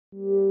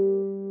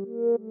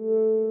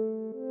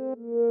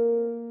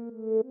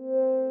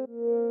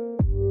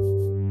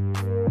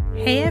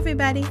Hey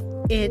everybody,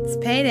 it's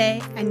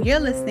Payday and you're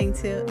listening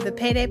to the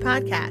Payday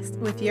Podcast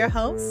with your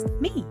host,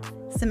 me,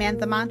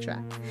 Samantha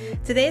Mantra.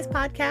 Today's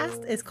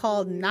podcast is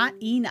called Not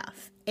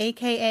Enough,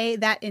 aka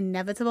that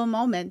inevitable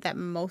moment that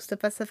most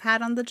of us have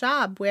had on the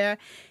job where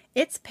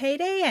it's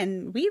payday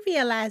and we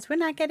realize we're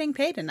not getting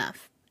paid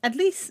enough, at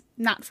least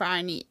not for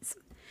our needs.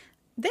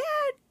 There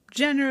are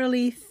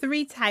generally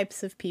three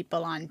types of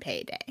people on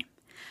payday.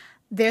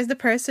 There's the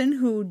person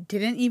who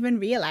didn't even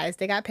realize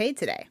they got paid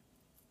today.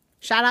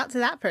 Shout out to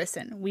that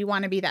person. We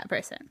want to be that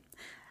person.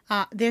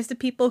 There's the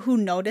people who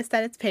notice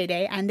that it's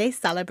payday and they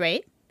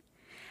celebrate.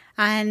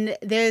 And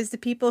there's the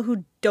people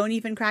who don't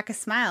even crack a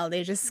smile.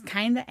 They're just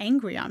kind of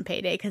angry on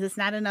payday because it's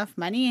not enough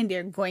money and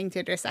they're going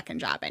to their second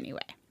job anyway.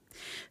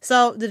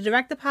 So the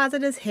direct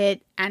deposit is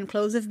hit and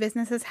close of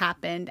business has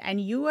happened and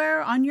you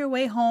are on your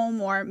way home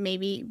or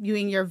maybe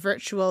doing your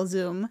virtual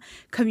Zoom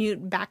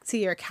commute back to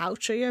your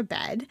couch or your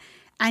bed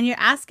and you're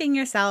asking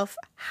yourself,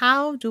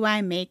 how do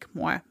I make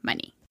more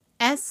money?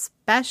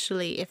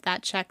 Especially if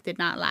that check did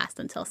not last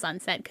until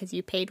sunset because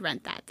you paid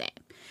rent that day.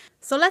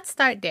 So let's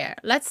start there.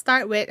 Let's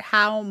start with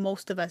how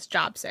most of us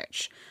job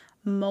search.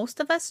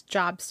 Most of us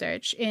job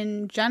search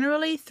in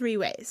generally three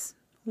ways.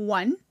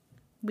 One,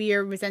 we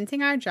are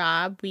resenting our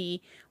job.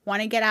 We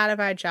want to get out of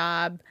our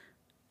job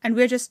and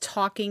we're just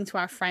talking to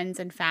our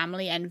friends and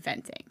family and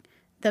venting.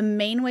 The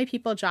main way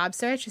people job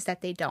search is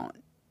that they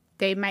don't.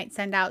 They might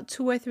send out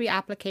 2 or 3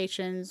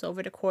 applications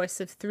over the course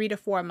of 3 to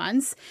 4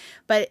 months,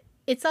 but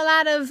it's a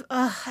lot of,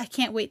 I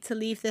can't wait to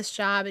leave this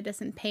job. It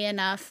doesn't pay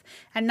enough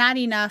and not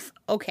enough.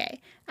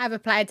 Okay, I've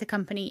applied to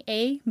company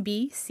A,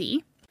 B,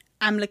 C.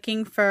 I'm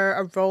looking for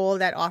a role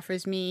that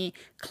offers me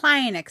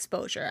client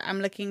exposure. I'm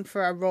looking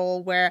for a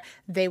role where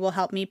they will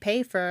help me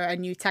pay for a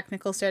new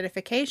technical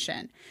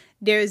certification.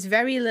 There's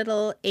very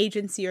little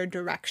agency or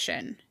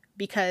direction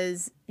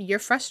because you're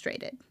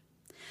frustrated.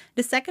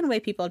 The second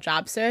way people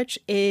job search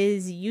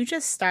is you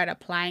just start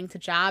applying to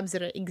jobs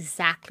that are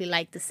exactly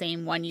like the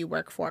same one you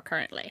work for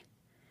currently.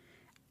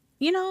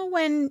 You know,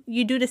 when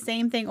you do the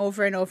same thing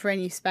over and over and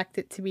you expect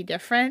it to be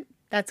different,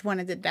 that's one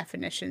of the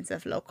definitions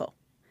of local.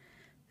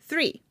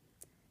 3,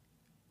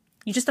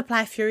 you just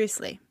apply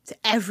furiously to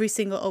every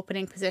single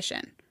opening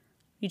position.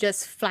 You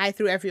just fly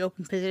through every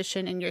open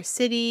position in your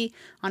city,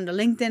 on the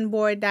LinkedIn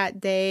board that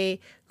day,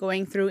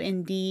 going through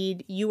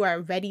Indeed. You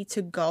are ready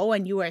to go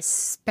and you are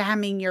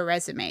spamming your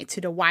resume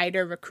to the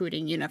wider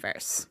recruiting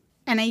universe.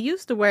 And I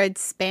use the word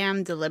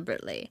spam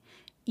deliberately.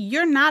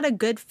 You're not a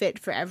good fit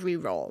for every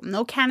role.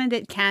 No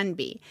candidate can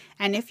be.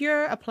 And if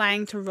you're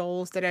applying to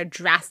roles that are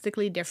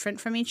drastically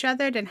different from each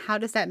other, then how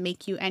does that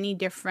make you any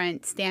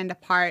different, stand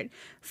apart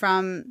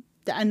from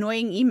the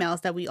annoying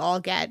emails that we all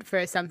get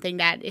for something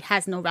that it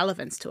has no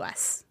relevance to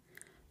us?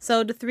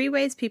 So the 3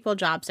 ways people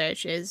job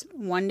search is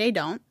 1, they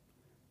don't.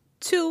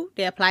 2,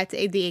 they apply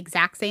to the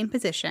exact same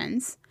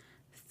positions.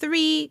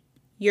 3,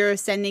 you're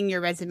sending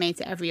your resume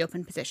to every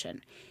open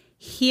position.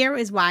 Here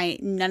is why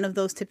none of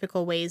those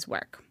typical ways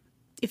work.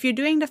 If you're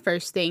doing the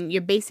first thing,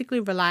 you're basically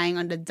relying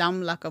on the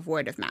dumb luck of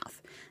word of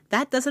mouth.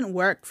 That doesn't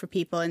work for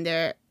people in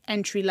their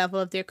entry level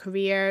of their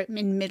career,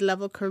 in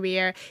mid-level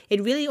career.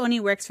 It really only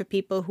works for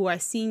people who are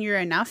senior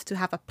enough to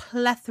have a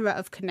plethora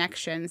of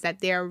connections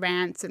that their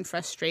rants and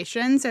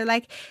frustrations are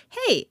like,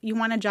 hey, you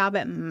want a job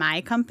at my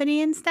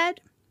company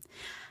instead?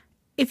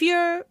 If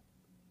you're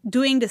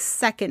doing the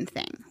second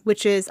thing,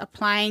 which is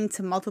applying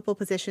to multiple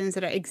positions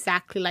that are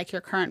exactly like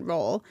your current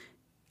role,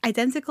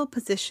 identical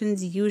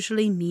positions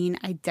usually mean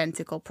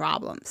identical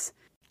problems.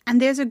 And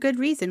there's a good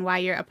reason why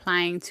you're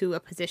applying to a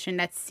position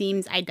that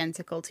seems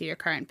identical to your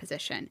current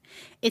position.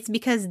 It's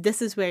because this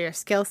is where your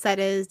skill set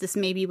is, this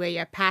may be where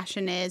your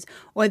passion is,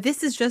 or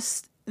this is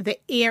just the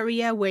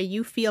area where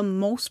you feel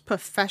most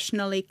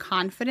professionally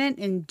confident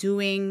in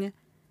doing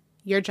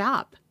your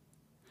job.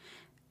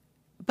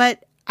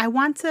 But I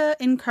want to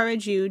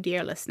encourage you,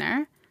 dear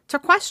listener, to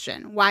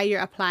question why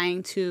you're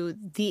applying to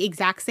the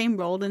exact same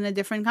role in a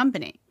different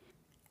company.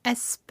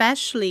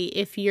 Especially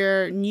if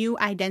your new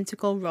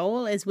identical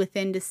role is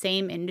within the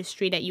same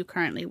industry that you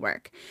currently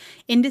work.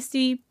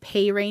 Industry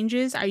pay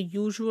ranges are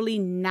usually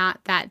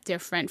not that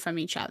different from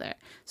each other.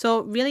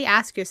 So really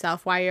ask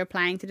yourself why you're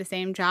applying to the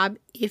same job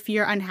if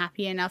you're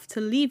unhappy enough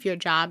to leave your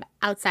job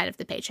outside of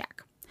the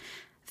paycheck.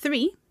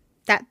 3,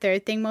 that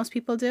third thing most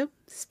people do,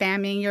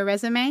 spamming your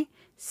resume.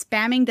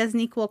 Spamming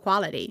doesn't equal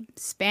quality.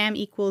 Spam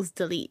equals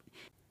delete.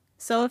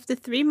 So if the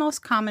 3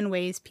 most common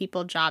ways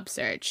people job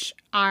search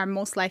are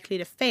most likely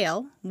to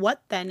fail,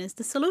 what then is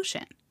the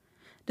solution?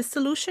 The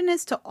solution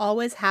is to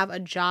always have a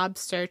job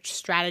search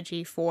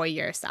strategy for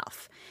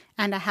yourself.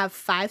 And I have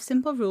 5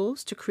 simple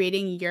rules to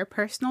creating your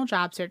personal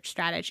job search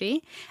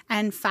strategy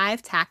and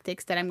 5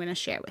 tactics that I'm going to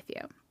share with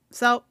you.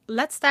 So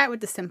let's start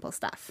with the simple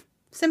stuff.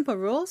 Simple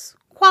rules,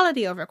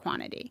 quality over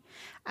quantity.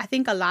 I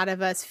think a lot of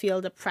us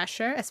feel the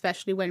pressure,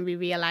 especially when we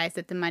realize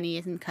that the money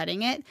isn't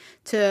cutting it,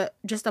 to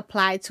just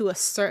apply to a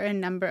certain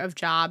number of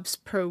jobs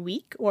per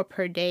week or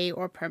per day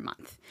or per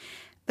month.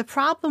 The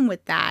problem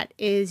with that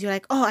is you're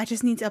like, oh, I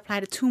just need to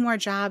apply to 2 more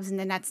jobs and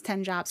then that's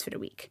 10 jobs for the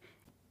week.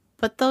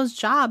 but those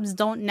jobs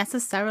don't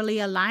necessarily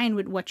align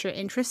with what you're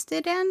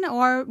interested in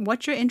or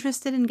what you're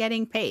interested in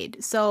getting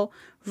paid. So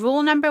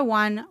rule number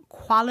 1,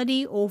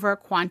 quality over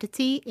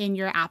quantity in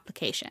your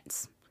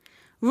applications.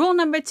 Rule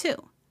number 2,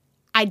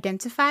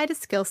 identify the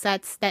skill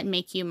sets that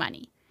make you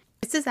money.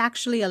 This is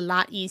actually a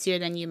lot easier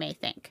than you may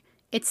think.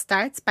 It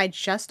starts by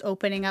just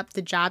opening up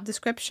the job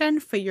description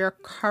for your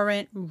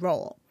current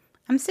role.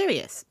 I'm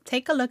serious.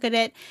 Take a look at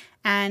it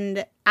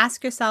and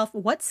ask yourself,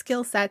 what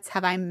skill sets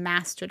have I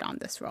mastered on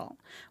this role?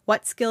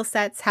 What skill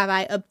sets have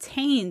I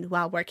obtained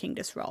while working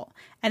this role?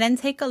 And then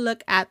take a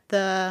look at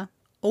the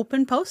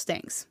open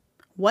postings.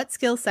 What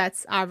skill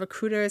sets are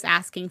recruiters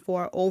asking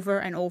for over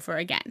and over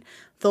again?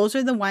 Those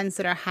are the ones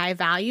that are high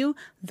value.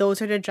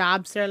 Those are the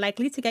jobs that are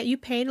likely to get you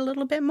paid a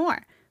little bit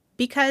more,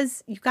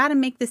 because you got to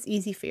make this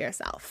easy for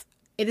yourself.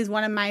 It is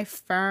one of my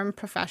firm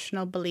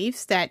professional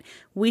beliefs that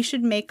we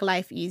should make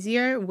life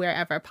easier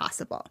wherever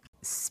possible.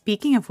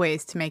 Speaking of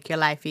ways to make your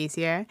life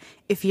easier,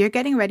 if you're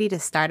getting ready to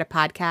start a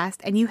podcast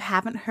and you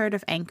haven't heard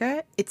of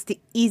Anchor, it's the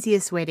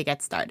easiest way to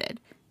get started.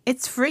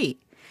 It's free.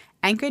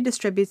 Anchor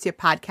distributes your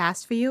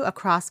podcast for you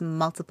across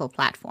multiple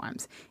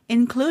platforms,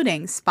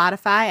 including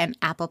Spotify and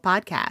Apple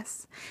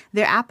Podcasts.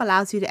 Their app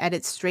allows you to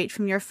edit straight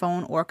from your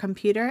phone or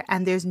computer,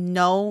 and there's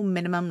no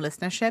minimum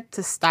listenership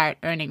to start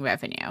earning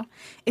revenue.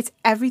 It's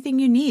everything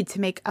you need to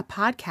make a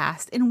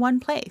podcast in one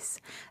place.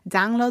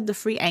 Download the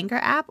free Anchor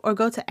app or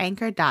go to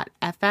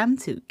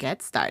anchor.fm to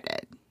get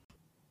started.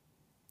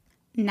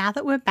 Now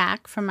that we're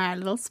back from our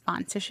little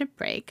sponsorship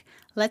break,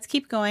 let's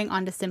keep going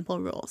on to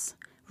simple rules.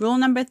 Rule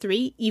number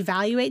 3,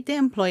 evaluate the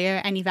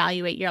employer and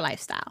evaluate your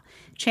lifestyle.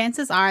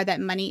 Chances are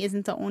that money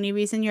isn't the only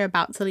reason you're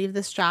about to leave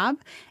this job.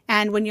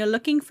 And when you're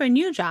looking for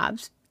new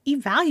jobs,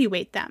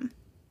 evaluate them.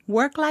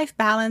 Work-life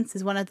balance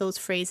is one of those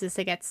phrases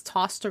that gets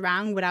tossed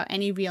around without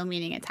any real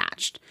meaning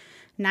attached.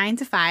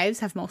 9-to-5s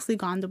have mostly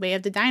gone the way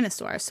of the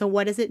dinosaur. So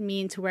what does it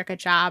mean to work a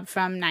job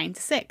from 9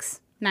 to 6,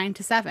 9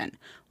 to 7?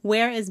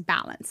 Where is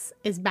balance?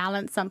 Is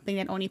balance something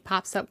that only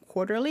pops up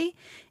quarterly?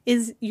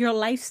 Is your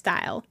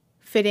lifestyle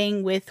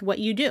fitting with what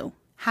you do?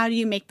 How do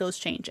you make those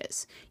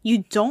changes?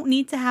 You don't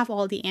need to have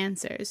all the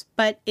answers,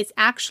 but it's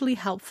actually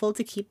helpful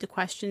to keep the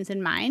questions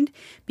in mind,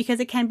 because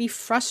it can be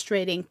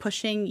frustrating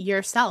pushing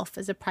yourself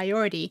as a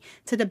priority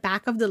to the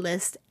back of the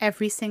list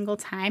every single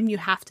time you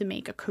have to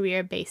make a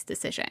career-based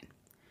decision.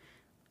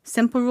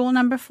 Simple rule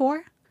number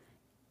 4,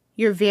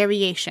 your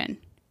variation.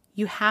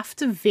 You have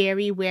to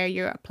vary where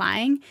you're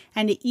applying,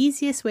 and the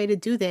easiest way to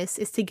do this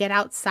is to get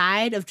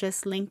outside of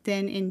just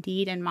LinkedIn,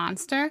 Indeed, and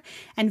Monster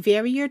and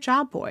vary your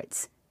job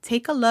boards.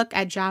 Take a look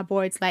at job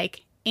boards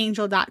like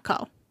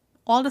Angel.co.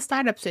 All the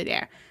startups are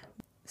there.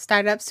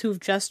 Startups who've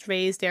just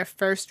raised their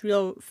first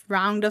real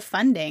round of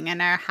funding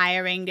and are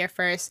hiring their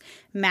first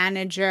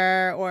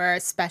manager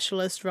or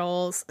specialist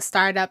roles.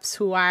 Startups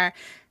who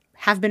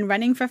have been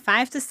running for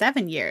 5 to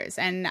 7 years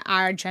and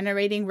are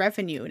generating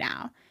revenue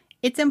now.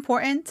 It's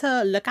important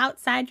to look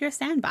outside your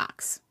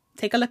sandbox.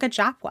 Take a look at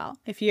Jobwell.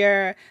 If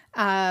you're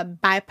a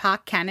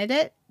BIPOC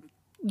candidate,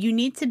 you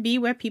need to be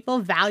where people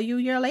value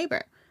your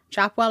labor.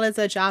 Jobwell is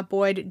a job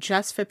board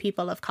just for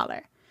people of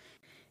color.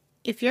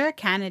 If you're a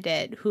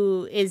candidate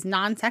who is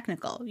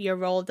non-technical, your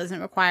role doesn't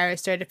require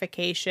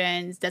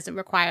certifications, doesn't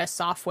require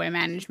software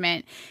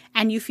management,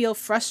 and you feel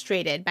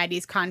frustrated by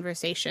these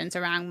conversations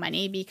around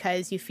money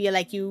because you feel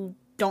like you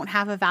don't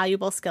have a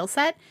valuable skill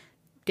set,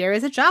 there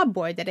is a job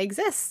board that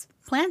exists.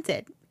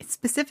 Planted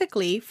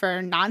specifically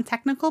for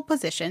non-technical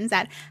positions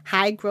at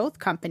high-growth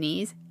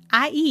companies,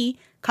 i.e.,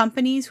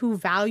 companies who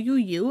value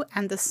you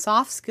and the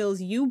soft skills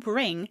you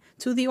bring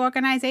to the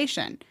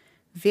organization.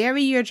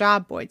 Vary your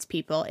job boards,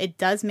 people. It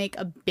does make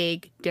a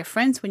big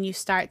difference when you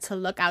start to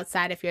look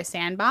outside of your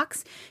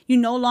sandbox. You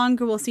no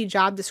longer will see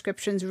job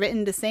descriptions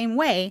written the same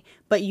way,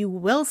 but you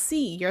will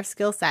see your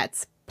skill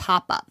sets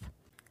pop up.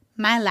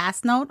 My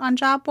last note on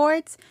job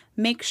boards,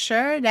 make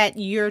sure that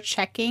you're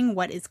checking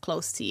what is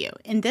close to you.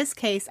 In this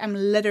case, I'm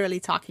literally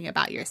talking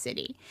about your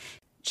city.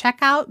 Check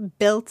out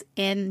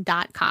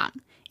builtin.com.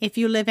 If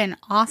you live in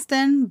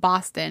Austin,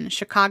 Boston,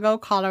 Chicago,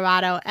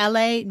 Colorado,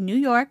 LA, New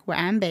York, where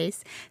I'm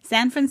based,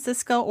 San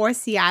Francisco, or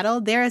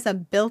Seattle, there is a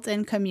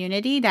built-in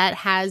community that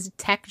has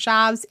tech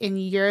jobs in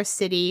your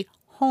city,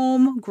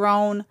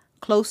 homegrown,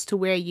 close to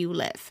where you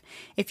live.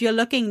 If you're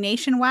looking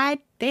nationwide,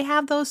 they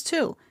have those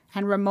too.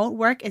 And remote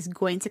work is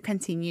going to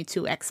continue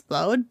to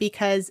explode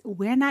because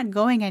we're not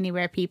going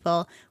anywhere,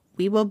 people.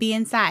 We will be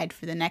inside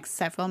for the next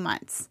several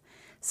months.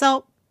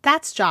 So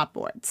that's job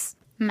boards.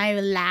 My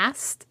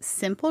last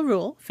simple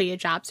rule for your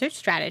job search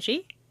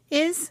strategy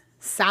is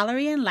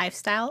salary and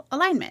lifestyle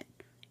alignment.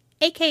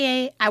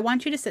 AKA, I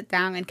want you to sit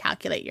down and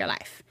calculate your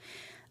life.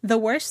 The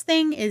worst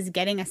thing is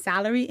getting a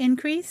salary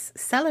increase,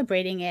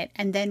 celebrating it,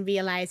 and then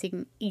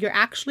realizing you're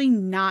actually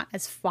not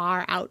as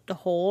far out the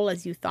hole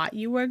as you thought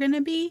you were going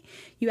to be.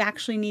 You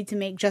actually need to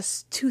make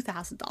just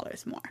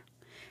 $2,000 more.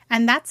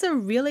 And that's a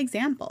real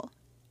example.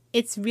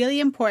 It's really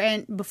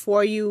important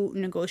before you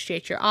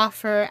negotiate your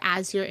offer,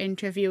 as you're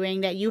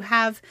interviewing, that you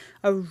have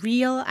a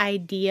real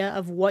idea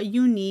of what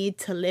you need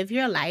to live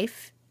your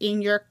life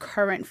in your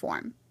current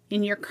form.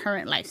 in your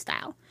current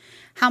lifestyle?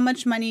 How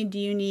much money do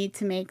you need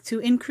to make to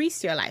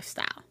increase your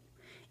lifestyle?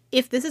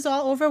 If this is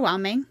all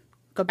overwhelming,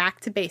 go back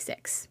to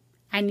basics.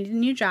 I need a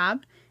new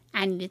job.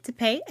 I need to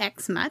pay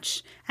X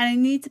much, and I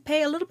need to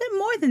pay a little bit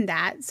more than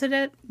that so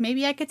that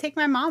maybe I could take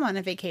my mom on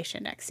a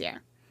vacation next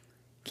year.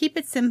 Keep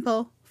it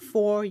simple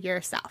for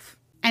yourself.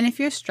 And if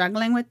you're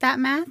struggling with that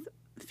math,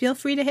 feel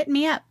free to hit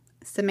me up,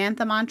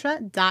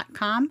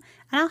 SamanthaMantra.com,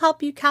 and I'll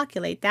help you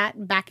calculate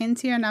that back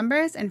into your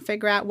numbers and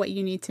figure out what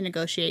you need to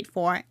negotiate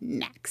for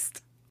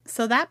next.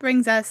 So that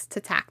brings us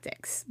to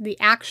tactics, the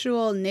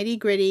actual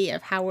nitty-gritty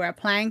of how we're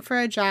applying for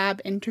a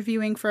job,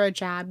 interviewing for a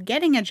job,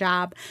 getting a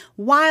job,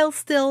 while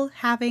still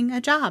having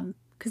a job.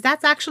 Because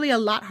that's actually a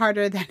lot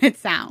harder than it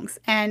sounds.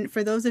 And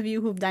for those of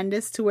you who've done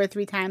this 2 or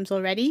 3 times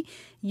already,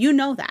 you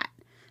know that.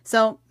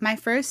 So my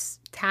first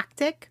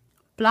tactic,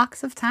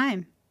 blocks of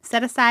time.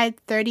 Set aside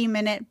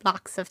 30-minute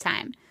blocks of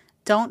time.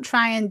 Don't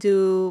try and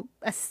do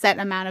a set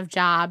amount of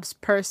jobs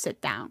per sit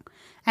down.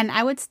 And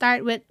I would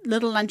start with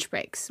little lunch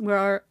breaks.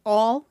 We're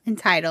all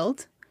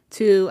entitled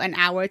to an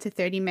hour to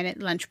 30-minute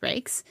lunch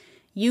breaks.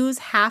 Use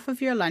half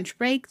of your lunch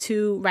break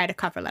to write a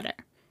cover letter.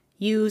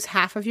 Use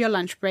half of your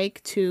lunch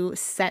break to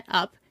set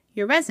up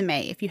your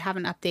resume if you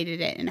haven't updated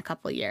it in a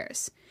couple of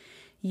years.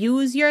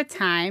 Use your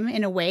time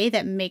in a way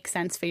that makes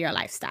sense for your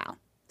lifestyle.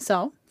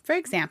 So, for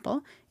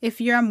example, if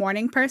you're a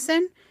morning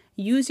person,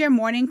 use your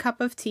morning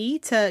cup of tea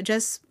to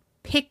just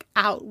pick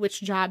out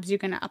which jobs you're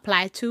going to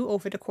apply to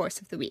over the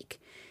course of the week.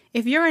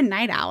 If you're a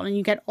night owl and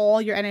you get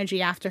all your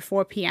energy after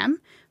 4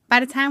 p.m., by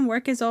the time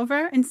work is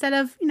over, instead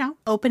of,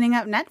 opening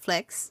up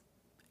Netflix,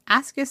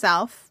 ask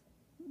yourself,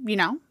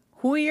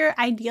 who are your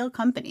ideal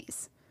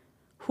companies?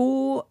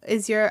 Who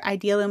is your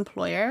ideal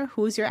employer?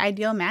 Who's your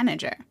ideal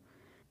manager?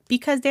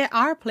 Because there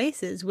are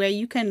places where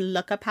you can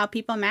look up how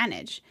people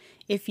manage.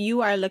 If you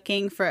are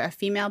looking for a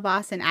female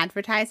boss in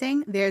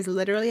advertising, there's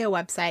literally a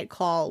website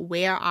called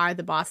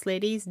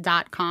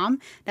wherearethebossladies.com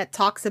that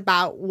talks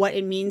about what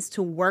it means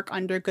to work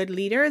under good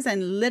leaders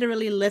and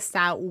literally lists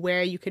out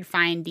where you could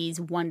find these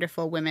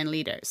wonderful women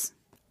leaders.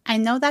 I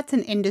know that's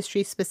an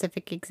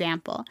industry-specific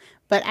example,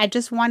 but I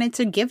just wanted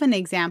to give an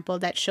example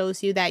that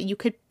shows you that you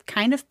could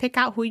kind of pick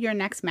out who your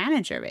next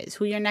manager is,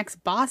 who your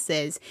next boss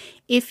is,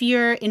 if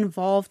you're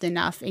involved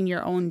enough in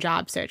your own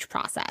job search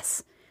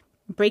process.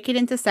 Break it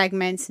into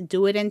segments,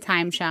 do it in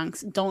time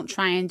chunks. Don't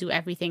try and do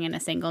everything in a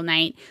single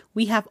night.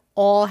 We have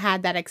all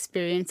had that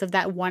experience of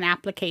that one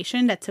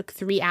application that took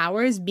 3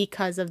 hours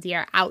because of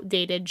their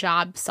outdated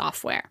job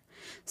software.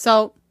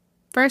 So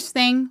first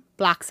thing,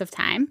 blocks of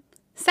time.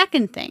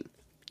 Second thing,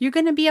 you're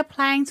going to be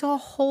applying to a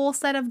whole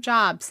set of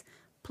jobs.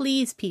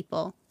 Please,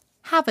 people,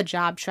 have a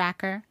job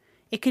tracker.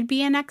 It could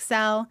be in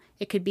Excel.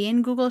 It could be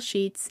in Google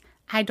Sheets.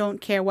 I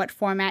don't care what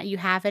format you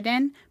have it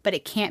in, but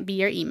it can't be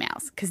your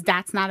emails because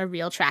that's not a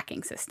real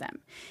tracking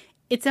system.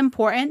 It's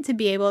important to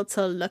be able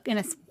to look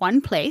in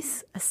one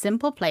place, a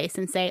simple place,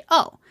 and say,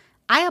 oh,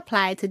 I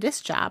applied to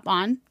this job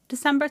on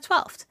December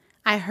 12th.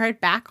 I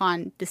heard back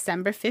on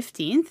December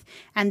 15th,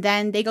 and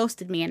then they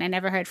ghosted me and I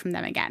never heard from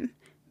them again.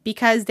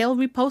 Because they'll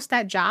repost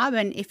that job,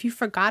 and if you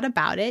forgot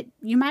about it,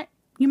 you might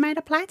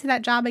apply to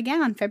that job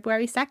again on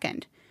February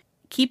 2nd.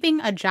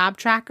 Keeping a job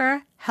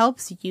tracker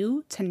helps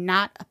you to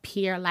not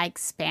appear like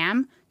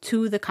spam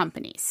to the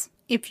companies.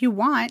 If you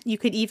want, you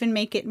could even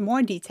make it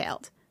more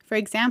detailed. For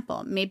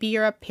example, maybe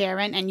you're a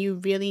parent and you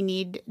really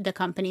need the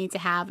company to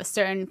have a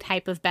certain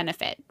type of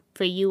benefit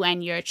for you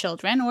and your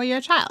children or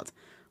your child.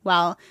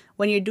 Well,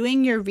 when you're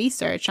doing your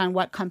research on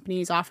what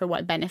companies offer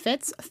what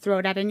benefits, throw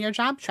that in your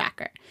job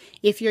tracker.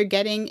 If you're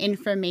getting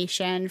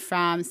information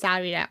from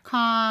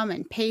Salary.com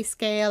and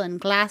PayScale and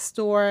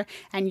Glassdoor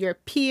and your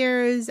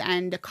peers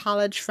and a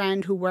college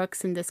friend who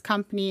works in this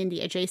company in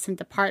the adjacent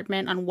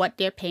department on what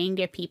they're paying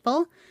their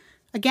people,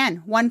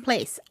 again, one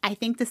place. I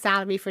think the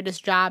salary for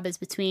this job is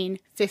between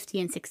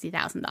 $50,000 and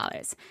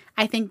 $60,000.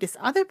 I think this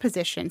other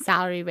position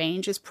salary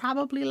range is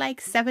probably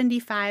like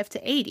 $75,000 to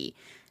 $80,000.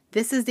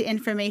 This is the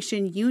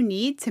information you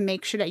need to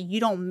make sure that you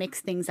don't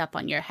mix things up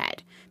on your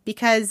head.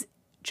 Because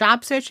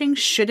job searching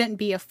shouldn't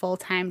be a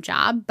full-time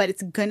job, but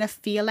it's gonna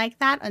feel like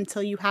that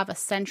until you have a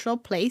central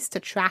place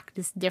to track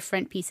these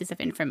different pieces of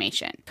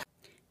information.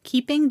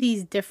 Keeping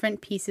these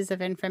different pieces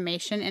of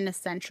information in a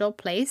central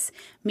place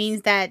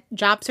means that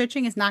job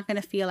searching is not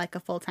going to feel like a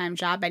full-time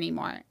job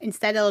anymore.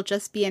 Instead, it'll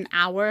just be an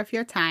hour of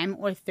your time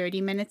or 30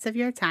 minutes of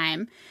your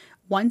time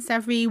once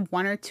every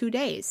 1 or 2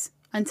 days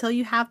until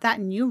you have that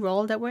new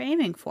role that we're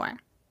aiming for.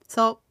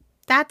 So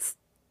that's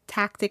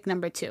tactic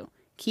number 2.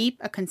 Keep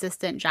a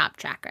consistent job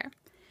tracker.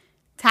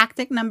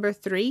 Tactic number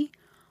 3,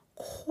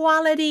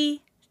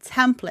 quality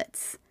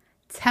templates.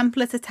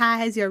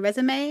 Templatize your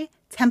resume.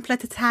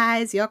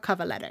 Templatize your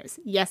cover letters.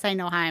 Yes, I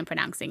know how I'm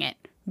pronouncing it.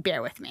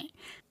 Bear with me.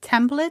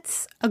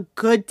 Templates, a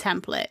good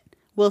template,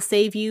 will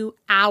save you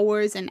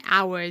hours and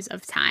hours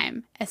of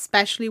time,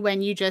 especially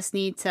when you just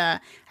need to,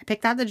 I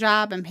picked out the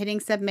job, I'm hitting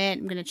submit,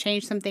 I'm going to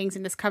change some things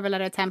in this cover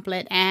letter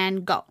template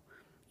and go.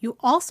 You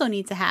also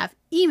need to have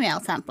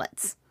email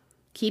templates.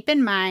 Keep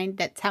in mind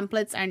that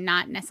templates are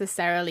not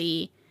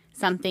necessarily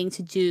something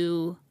to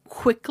do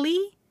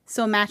quickly.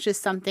 so Match is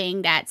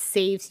something that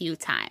saves you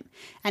time.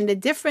 And the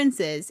difference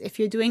is, if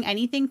you're doing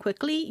anything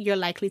quickly, you're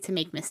likely to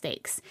make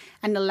mistakes.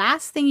 And the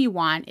last thing you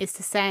want is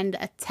to send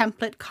a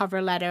template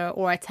cover letter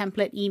or a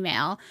template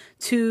email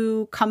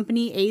to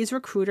company A's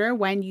recruiter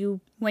when you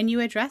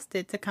addressed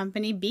it to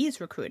company B's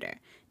recruiter.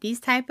 These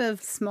type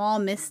of small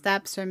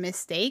missteps or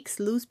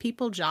mistakes lose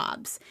people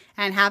jobs.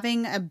 And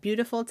having a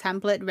beautiful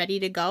template ready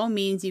to go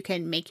means you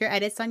can make your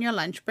edits on your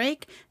lunch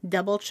break,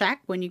 double check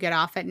when you get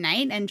off at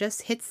night, and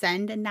just hit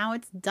send, and now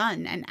it's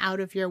done and out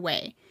of your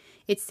way.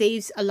 It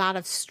saves a lot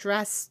of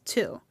stress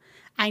too.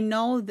 I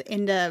know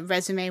in the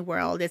resume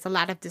world, there's a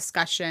lot of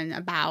discussion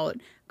about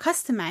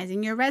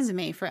customizing your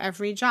resume for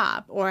every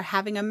job, or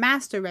having a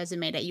master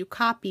resume that you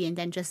copy and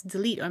then just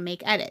delete or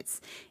make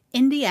edits.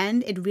 In the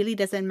end, it really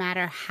doesn't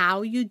matter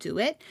how you do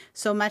it,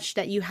 so much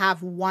that you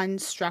have one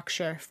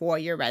structure for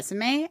your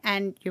resume,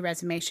 and your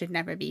resume should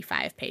never be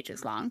 5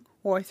 pages long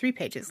or 3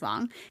 pages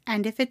long.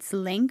 And if it's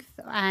length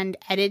and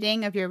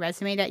editing of your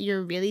resume that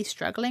you're really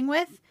struggling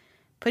with,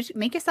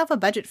 make yourself a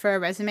budget for a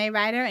resume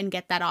writer and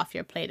get that off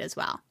your plate as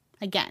well.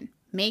 Again,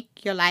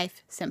 make your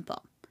life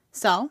simple.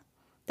 So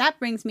that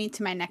brings me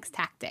to my next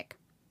tactic.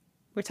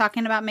 We're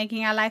talking about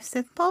making our life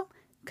simple.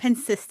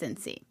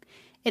 Consistency.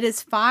 It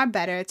is far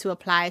better to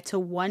apply to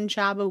one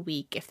job a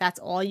week if that's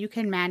all you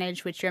can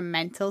manage with your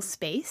mental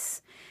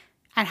space,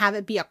 and have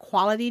it be a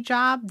quality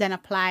job than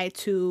apply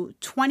to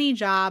 20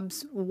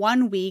 jobs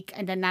 1 week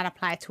and then not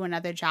apply to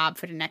another job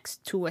for the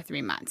next 2 or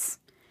 3 months.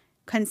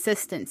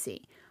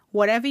 Consistency.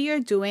 Whatever you're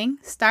doing,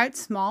 start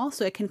small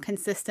so it can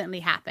consistently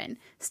happen.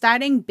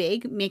 Starting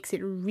big makes it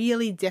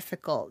really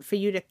difficult for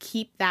you to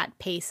keep that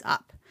pace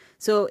up.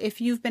 So if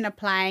you've been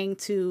applying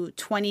to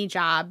 20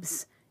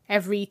 jobs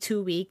every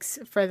 2 weeks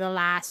for the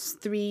last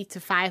 3 to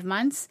 5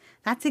 months,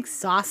 that's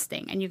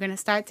exhausting, and you're going to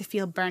start to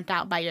feel burnt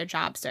out by your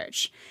job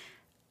search.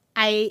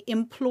 I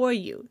implore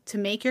you to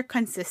make your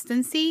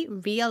consistency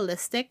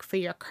realistic for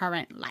your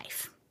current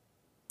life.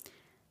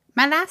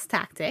 My last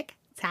tactic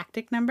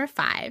number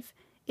 5,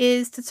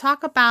 is to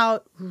talk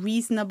about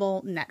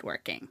reasonable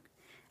networking.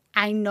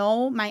 I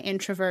know my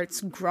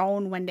introverts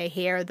groan when they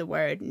hear the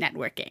word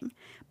networking,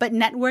 but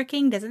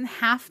networking doesn't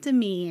have to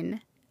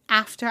mean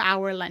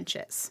after-hour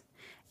lunches.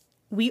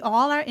 We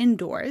all are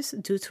indoors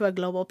due to a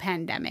global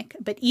pandemic,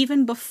 but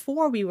even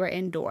before we were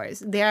indoors,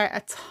 there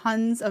are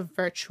tons of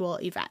virtual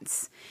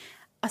events.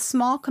 A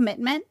small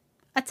commitment,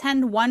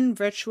 attend one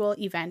virtual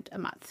event a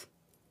month.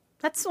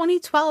 That's only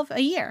 12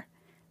 a year.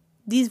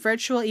 These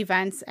virtual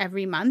events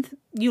every month,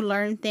 you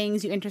learn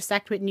things, you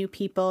intersect with new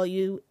people,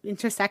 you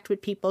intersect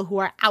with people who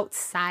are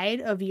outside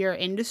of your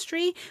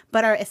industry,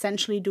 but are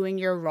essentially doing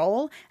your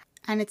role.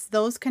 And it's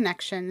those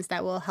connections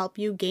that will help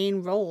you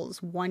gain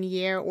roles 1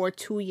 year or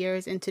 2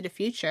 years into the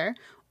future,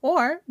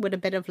 or with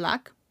a bit of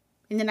luck,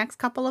 in the next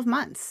couple of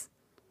months.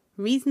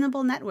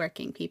 Reasonable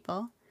networking,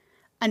 people.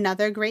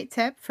 Another great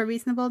tip for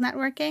reasonable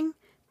networking: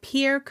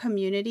 peer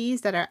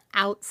communities that are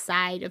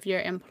outside of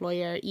your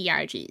employer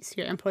ERGs,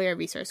 your employer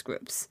resource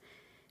groups.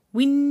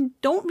 We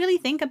don't really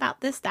think about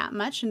this that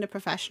much in the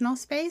professional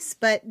space,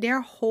 but there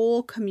are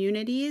whole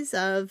communities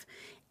of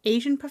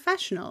Asian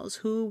professionals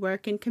who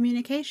work in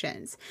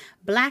communications,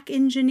 Black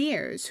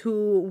engineers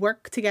who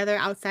work together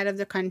outside of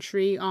the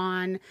country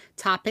on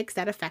topics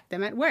that affect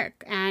them at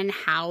work and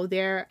how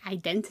their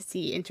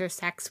identity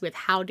intersects with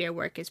how their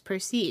work is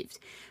perceived.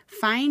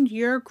 Find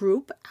your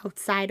group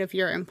outside of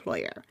your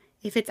employer.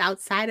 If it's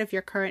outside of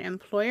your current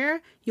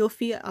employer, you'll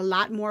feel a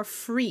lot more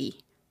free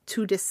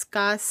to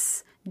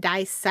discuss,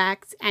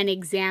 dissect, and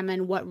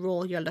examine what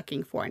role you're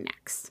looking for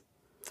next.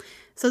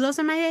 So those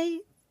are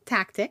my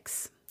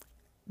tactics.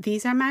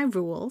 These are my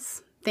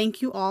rules.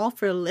 Thank you all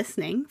for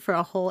listening for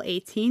a whole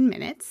 18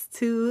 minutes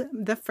to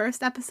the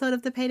first episode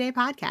of the Payday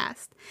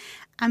Podcast.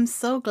 I'm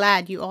so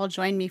glad you all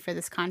joined me for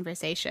this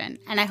conversation,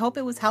 and I hope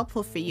it was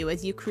helpful for you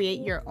as you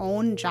create your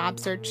own job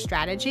search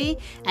strategy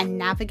and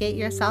navigate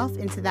yourself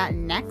into that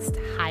next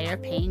higher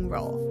paying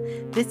role.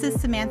 This is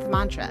Samantha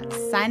Mantra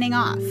signing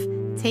off.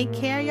 Take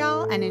care,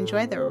 y'all, and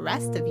enjoy the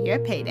rest of your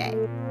payday.